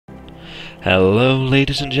Hello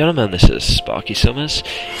ladies and gentlemen, this is Sparky Summers.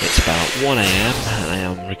 It's about 1 AM and I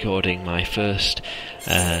am recording my first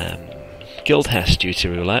Guildhest duty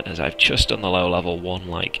roulette, as I've just done the low level one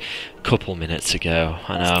like a couple minutes ago.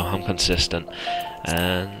 I know, I'm consistent,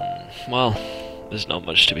 and well, there's not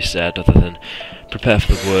much to be said other than prepare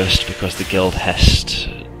for the worst, because the Guildhest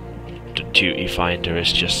duty finder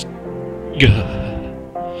is just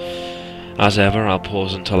as ever. I'll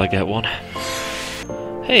pause until I get one.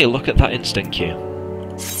 Hey, look at that instant queue.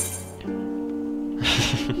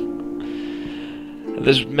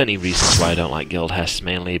 There's many reasons why I don't like Guildhests,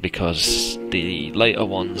 mainly because the later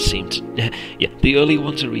ones seem to... yeah, the early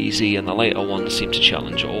ones are easy, and the later ones seem to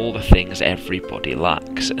challenge all the things everybody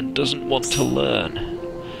lacks and doesn't want to learn.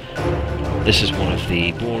 This is one of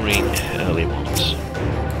the boring early ones.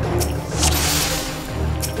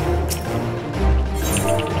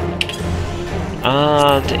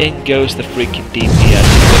 And in goes the freaking DPS, who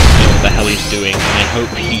doesn't know what the hell he's doing, and I hope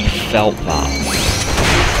he felt that.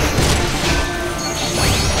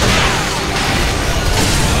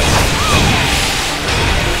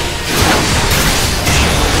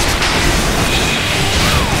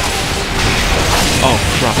 Oh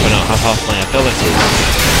crap, I don't have half my abilities.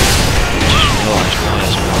 I just realised why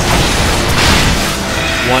as well.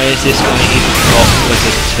 Why is this guy even got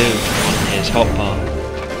Blizzard 2 on his hotbar?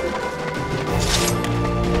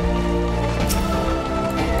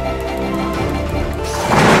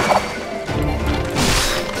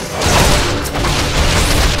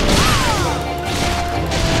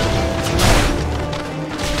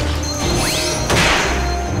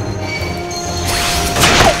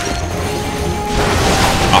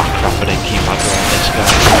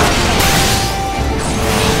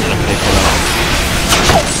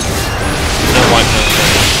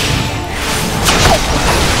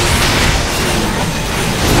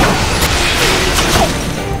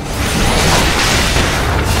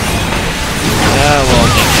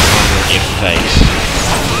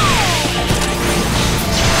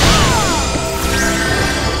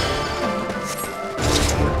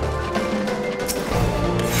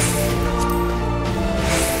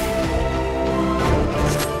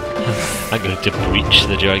 I'm going to breach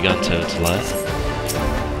the Gigantoad's lair.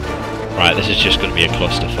 Right, this is just going to be a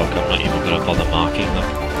clusterfuck. I'm not even going to bother marking them.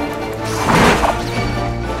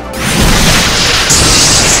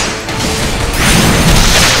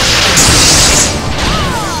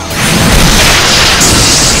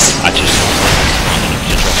 I just don't think I'm smart enough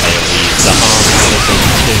to drop AoE. The arm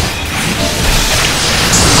ability too.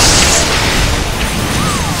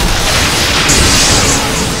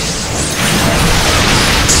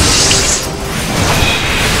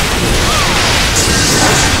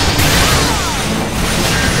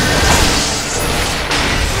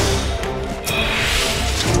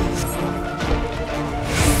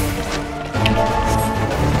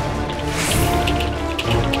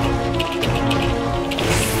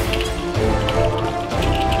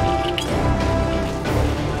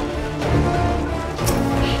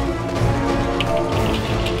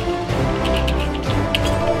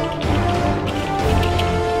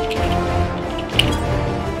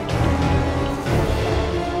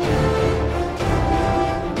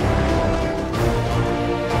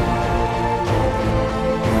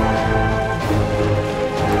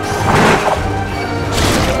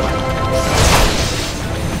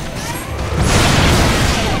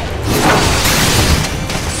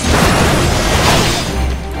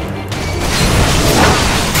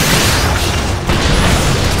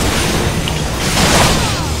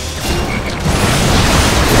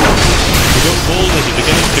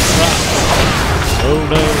 Oh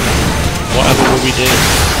no, whatever will we do?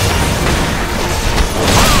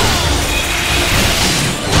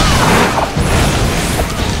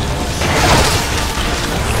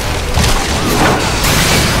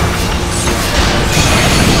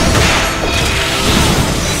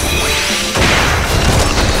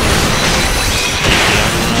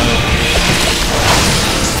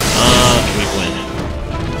 And we win.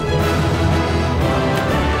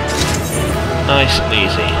 Nice and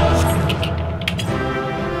easy.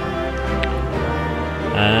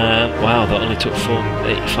 Wow, that only took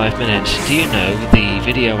 85 minutes. Do you know the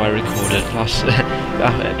video I recorded last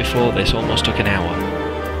before this almost took an hour?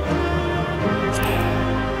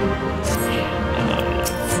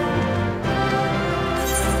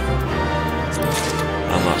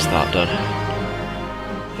 And that's that done.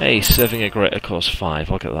 Hey, serving a greater cause 5,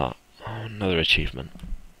 look at that. Oh, another achievement.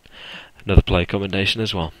 Another play commendation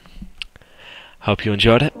as well. Hope you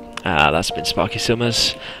enjoyed it. That's been Sparky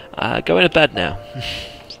Summers. Going to bed now.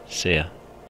 See ya.